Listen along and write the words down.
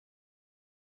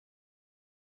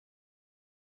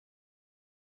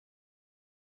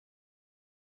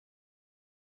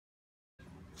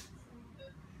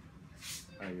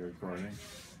recording.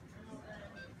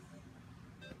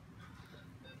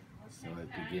 So it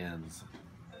begins.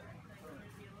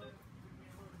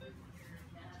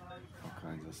 All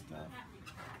kinds of stuff.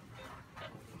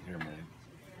 Hear my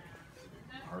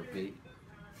heartbeat.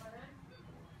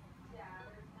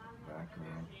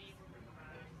 Background.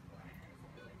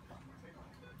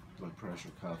 Blood pressure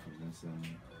cuff in this end.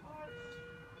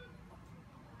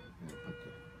 Yeah, put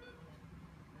the.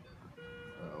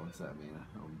 What's that mean?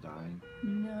 I'm dying?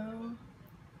 No,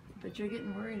 but you're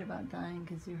getting worried about dying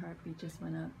because your heartbeat just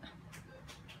went up.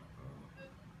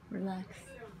 Relax.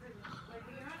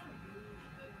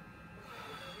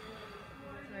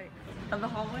 Right. Of the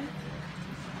hallway?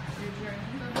 Your journey?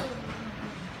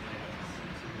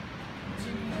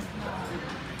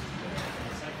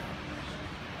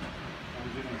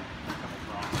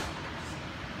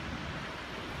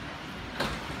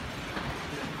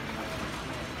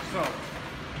 So,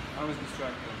 I was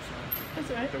distracted, I'm sorry. That's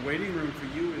all right. The waiting room for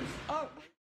you is... Oh.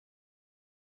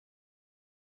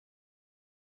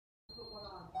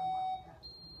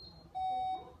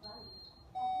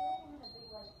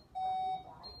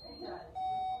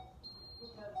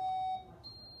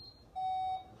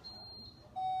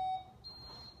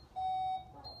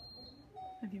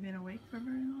 Have you been awake for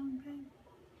very long, babe?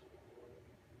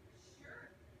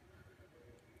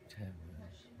 10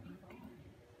 minutes.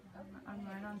 I'm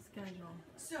right on schedule.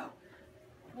 So,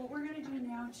 what we're going to do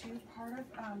now too, part of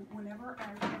whenever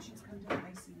our patients come to the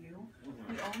ICU,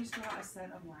 we always draw a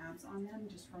set of labs on them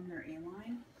just from their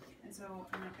A-line. And so,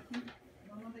 I think, I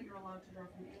don't know that you're allowed to draw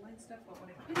from A-line stuff, but what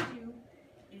I can do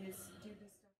is do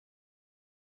this stuff.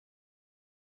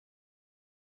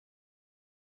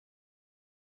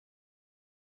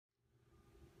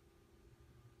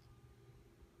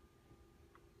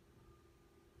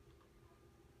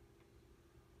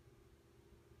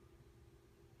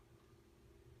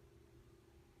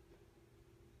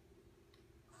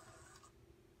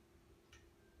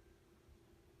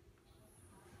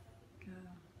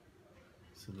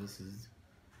 So this is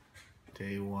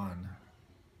day 1.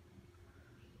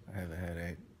 I have a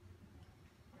headache.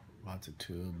 Lots of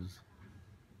tubes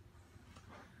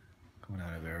coming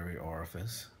out of every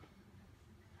orifice.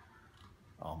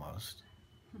 Almost.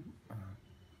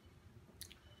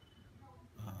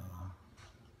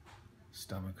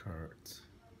 Stomach hurts.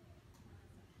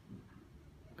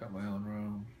 Got my own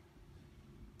room.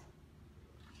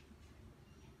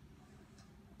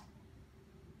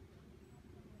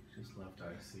 Just left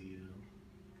ICU.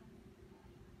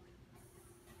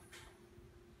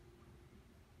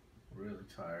 Really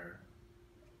tired.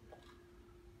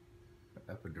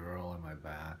 Epidural in my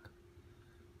back.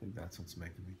 I think that's what's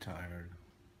making me tired.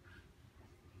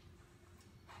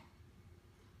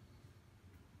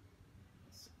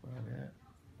 That's about it.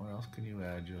 What else can you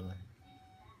add, Julie?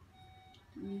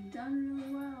 You've done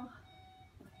really well.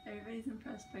 Everybody's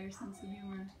impressed by your sense of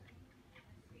humor.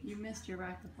 You missed your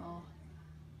racquetball.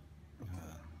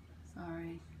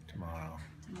 Sorry. Tomorrow.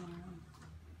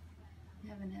 You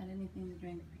haven't had anything to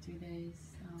drink for 2 days,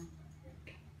 so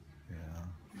Yeah.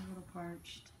 you're a little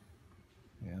parched.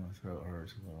 Yeah, my throat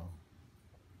hurts a little.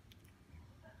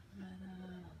 But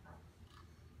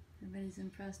everybody's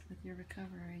impressed with your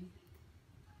recovery.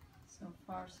 So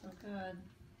far, so good.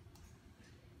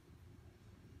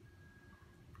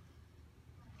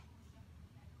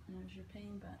 There's your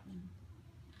pain button.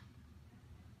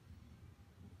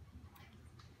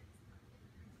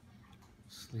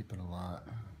 Sleeping a lot.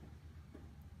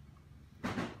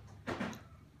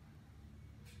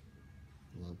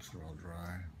 Lips are all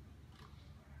dry.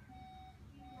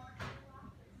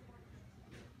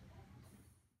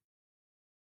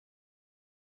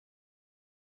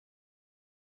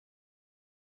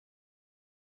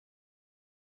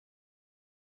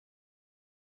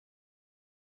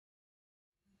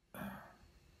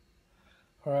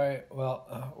 All right,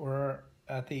 well, we're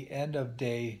at the end of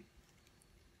day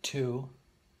 2,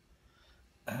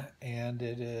 and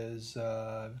it is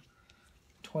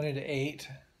 20 to 8.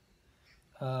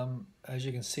 As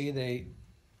you can see, they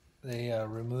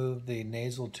removed the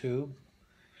nasal tube,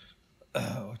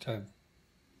 which I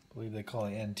believe they call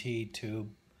an NT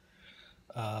tube.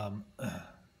 I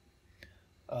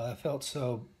felt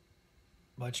so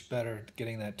much better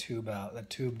getting that tube out. The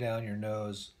tube down your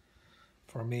nose,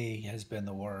 for me, has been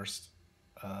the worst.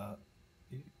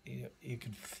 You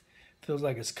can feels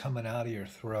like it's coming out of your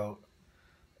throat.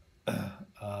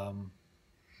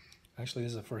 Actually,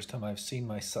 this is the first time I've seen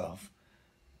myself,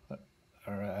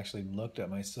 or actually looked at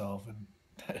myself, and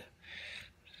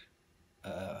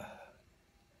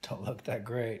don't look that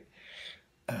great.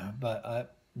 But I'm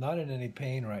not in any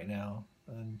pain right now,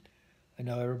 and I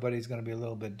know everybody's going to be a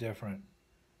little bit different.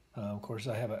 Of course,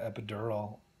 I have an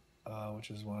epidural, which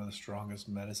is one of the strongest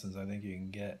medicines I think you can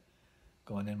get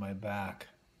going in my back.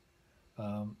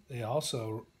 They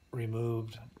also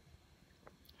removed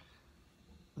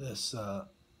this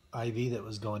IV that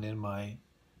was going in my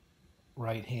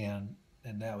right hand,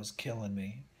 and that was killing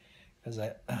me because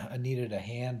I needed a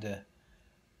hand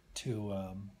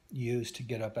to use to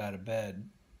get up out of bed.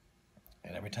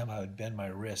 And every time I would bend my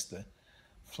wrist, the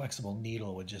flexible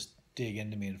needle would just dig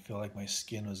into me and feel like my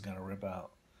skin was going to rip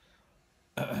out.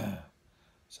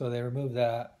 So they removed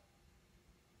that.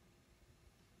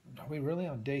 Are we really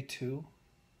on day 2?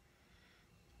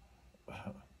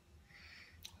 I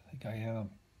think I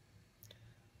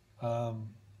am.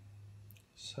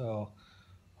 So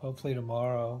hopefully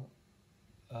tomorrow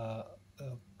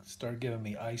they'll start giving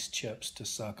me ice chips to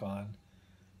suck on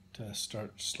to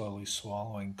start slowly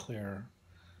swallowing clear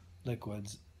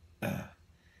liquids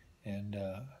and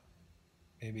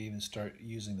maybe even start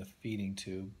using the feeding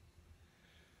tube.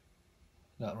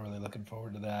 Not really looking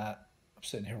forward to that. I'm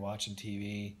sitting here watching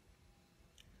TV,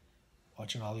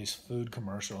 watching all these food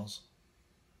commercials.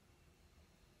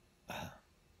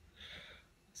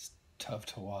 It's tough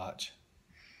to watch.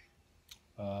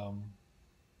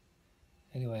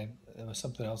 Anyway, there was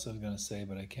something else I was going to say,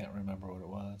 but I can't remember what it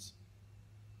was.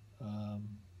 Oh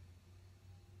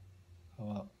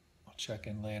well, I'll check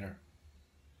in later.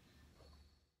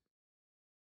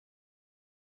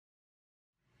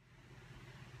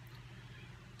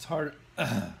 It's hard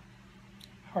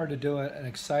to do an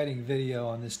exciting video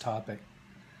on this topic.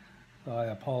 So I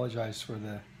apologize for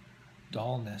the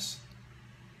dullness.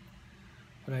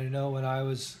 But I know when I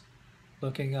was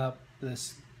looking up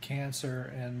this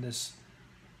cancer and this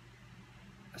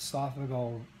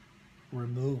esophageal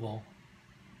removal,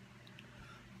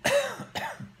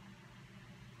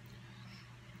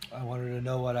 I wanted to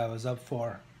know what I was up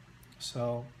for.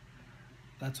 So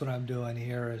that's what I'm doing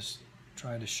here, is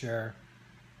trying to share,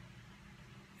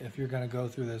 if you're going to go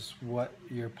through this, what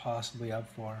you're possibly up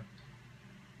for.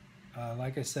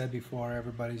 Like I said before,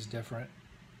 everybody's different.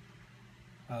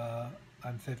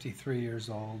 I'm 53 years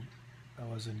old. I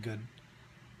was in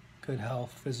good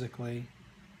health physically,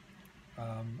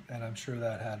 and I'm sure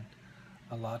that had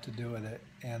a lot to do with it.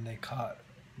 And they caught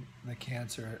the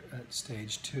cancer at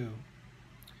stage 2.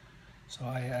 So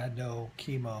I had no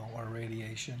chemo or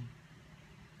radiation.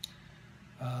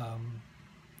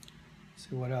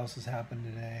 See what else has happened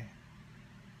today.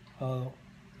 Oh,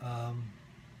 I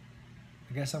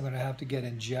guess I'm going to have to get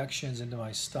injections into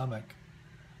my stomach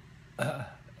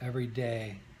every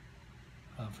day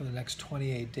for the next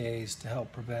 28 days to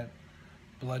help prevent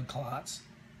blood clots.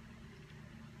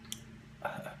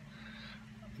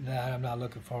 That I'm not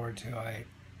looking forward to. I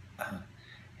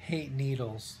hate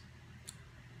needles.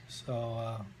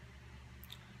 So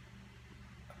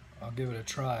I'll give it a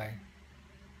try.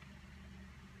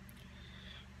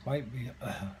 Might be,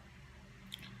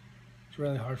 it's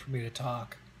really hard for me to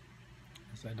talk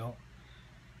because I don't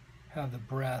have the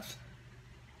breath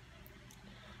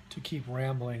to keep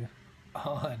rambling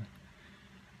on.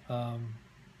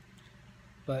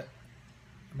 But it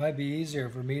might be easier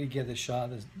for me to give the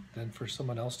shot than for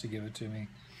someone else to give it to me,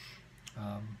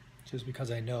 just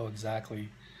because I know exactly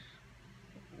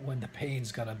when the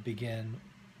pain's gonna begin.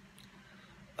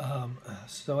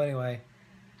 So anyway,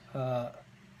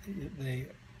 they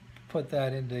put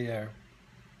that into your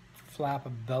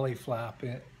belly flap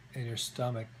in your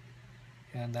stomach,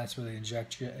 and that's where the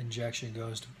injection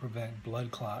goes to prevent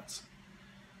blood clots.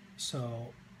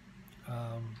 So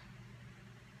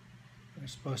they're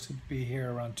supposed to be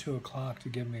here around 2 o'clock to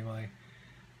give me my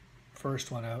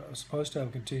first one. I was supposed to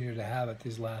have continued to have it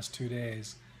these last 2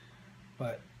 days,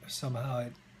 but somehow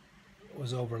it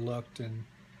was overlooked and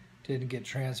didn't get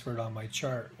transferred on my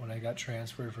chart when I got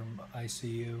transferred from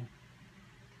ICU.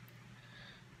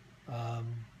 I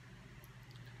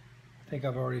think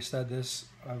I've already said this.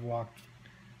 I've walked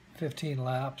 15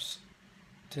 laps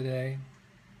today.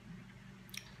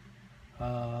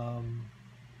 I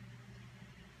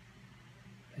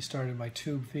started my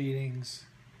tube feedings.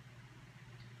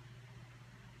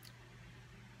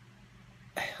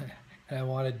 And I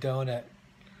want a donut.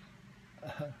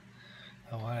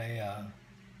 I want a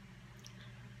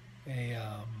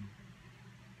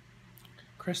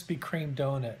Krispy Kreme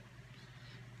donut.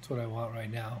 That's what I want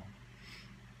right now.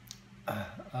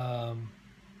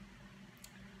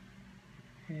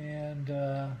 And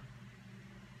I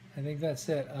think that's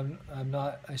it.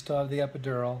 I still have the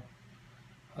epidural.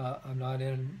 I'm not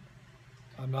in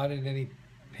any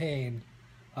pain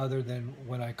other than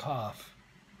when I cough.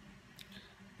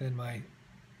 Then my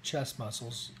chest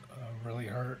muscles really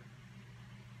hurt.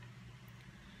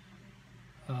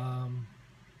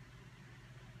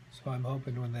 So I'm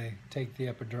hoping when they take the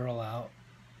epidural out,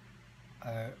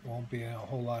 I won't be in a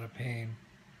whole lot of pain.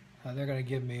 They're going to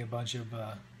give me a bunch of,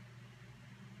 I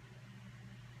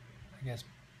guess,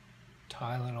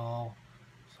 Tylenol,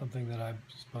 something that I'm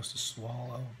supposed to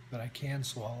swallow, that I can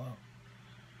swallow.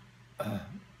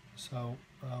 So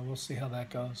we'll see how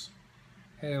that goes.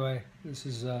 Anyway, this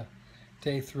is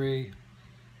day 3,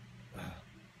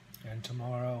 and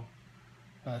tomorrow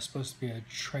is supposed to be a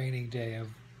training day of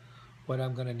what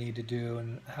I'm going to need to do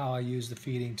and how I use the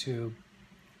feeding tube.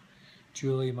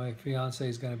 Julie, my fiance,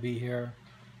 is going to be here,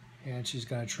 and she's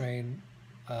going to train,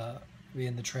 be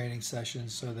in the training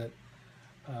sessions so that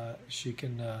she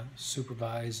can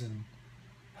supervise and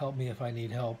help me if I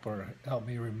need help, or help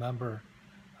me remember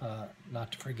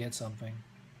not to forget something.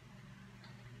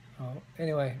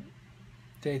 Anyway,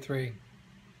 day 3.